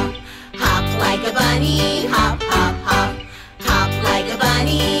 hop, hop. Hop like a bunny. Hop, hop, hop. Hop like a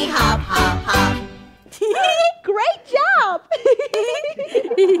bunny. Hop, hop, hop. Great job.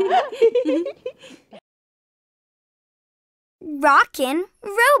 Rockin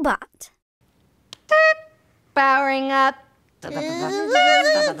Robot. Powering up.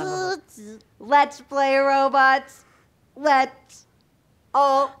 Let's play robots. Let's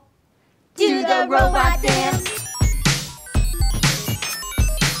all do the robot dance.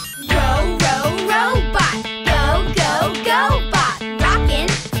 Row, row, robot. Go, go, go, bot. Rockin'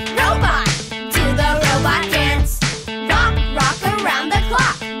 robot. Do the robot dance. Rock, rock around the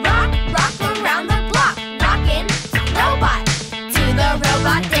clock. Rock, rock around the block. Rockin' robot. Do the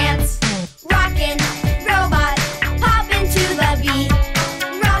robot dance. Rockin' robot. Pop into the beat.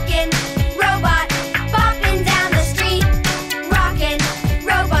 Rockin' robot. Bopping down the street. Rockin'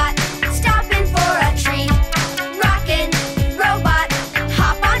 robot. Stopping for a treat. Rockin' robot.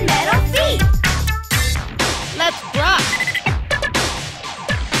 Hop on metal feet. Let's rock.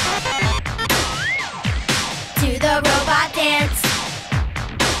 Do the robot dance.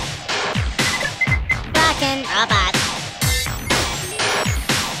 Rockin' robot.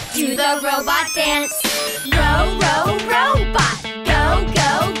 Do the robot dance. Row, row, robot. Go,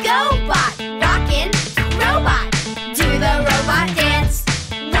 go, go, bot. Rockin' robot. Do the robot dance.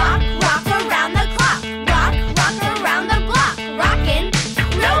 Rock, rock around the clock. Rock, rock around the block. Rockin'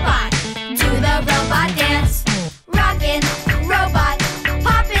 robot. Do the robot dance. Rockin' robot.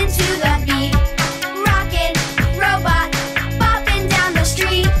 Pop into the beat. Rockin' robot. Bopping down the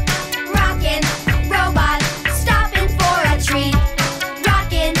street. Rockin' robot. Stopping for a treat.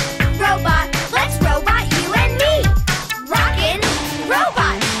 Rockin' robot. Let's robot you and me. Rockin'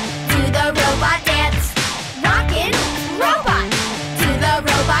 robot. Do the robot dance. Rockin' robot. Do the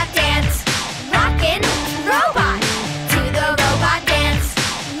robot dance. Rockin' robot. Do the robot dance.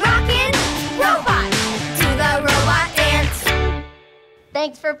 Rockin' robot. Do the robot dance.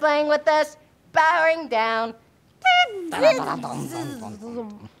 Thanks for playing with us. Powering down.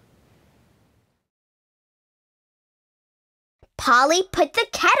 Polly put the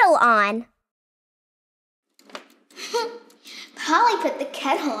kettle on. Polly put the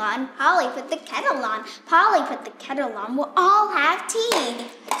kettle on. Polly put the kettle on. Polly put the kettle on. We'll all have tea.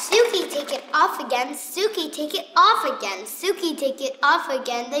 Suki, take it off again. Suki, take it off again. Suki, take it off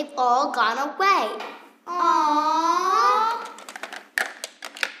again. They've all gone away. Aww.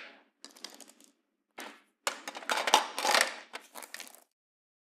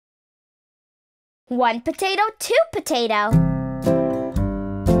 One potato, two potato.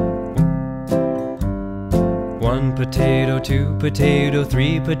 One potato, two potato,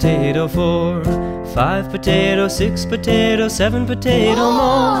 three potato, 4, 5 potato, 6 potato, 7 potato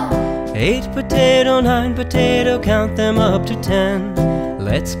more. 8 potato, 9 potato, count them up to 10.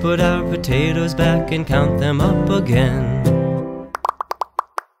 Let's put our potatoes back and count them up again.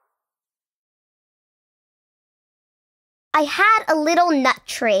 I had a little nut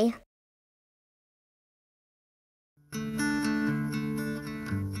tree.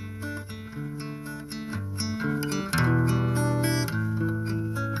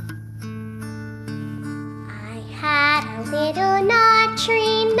 I had a little nut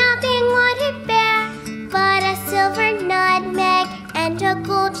tree, nothing would it bear but a silver nutmeg and a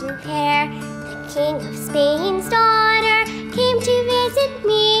golden pear. The King of Spain's daughter came to visit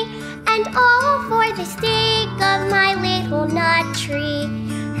me, and all for the sake of my little nut tree.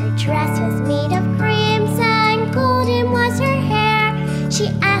 Her dress was made of crimson, golden was her hair. She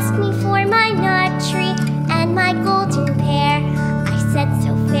asked me for my nut tree and my golden pear. I said,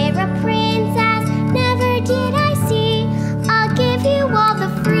 so fair a princess never did I see. I'll give you all the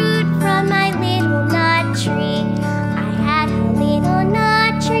fruit from my little nut tree. I had a little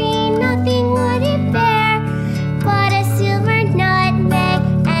nut tree, nothing would it bear but a silver nutmeg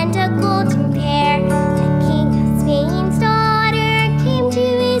and a golden pear. The King of Spain's daughter came to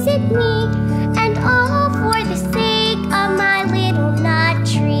visit me, and all for the sake of my little nut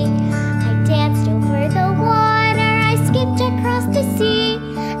tree. I danced over the water, I skipped across the sea,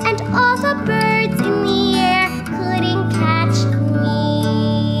 and all the birds in the air couldn't catch me.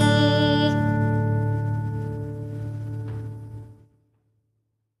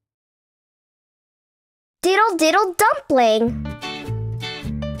 Diddle diddle dumpling.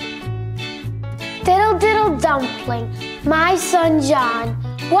 Diddle diddle dumpling, my son John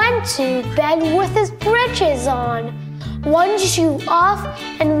went to bed with his breeches on. One shoe off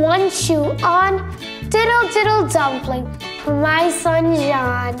and one shoe on. Diddle diddle dumpling for my son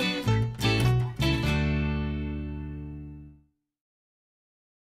John.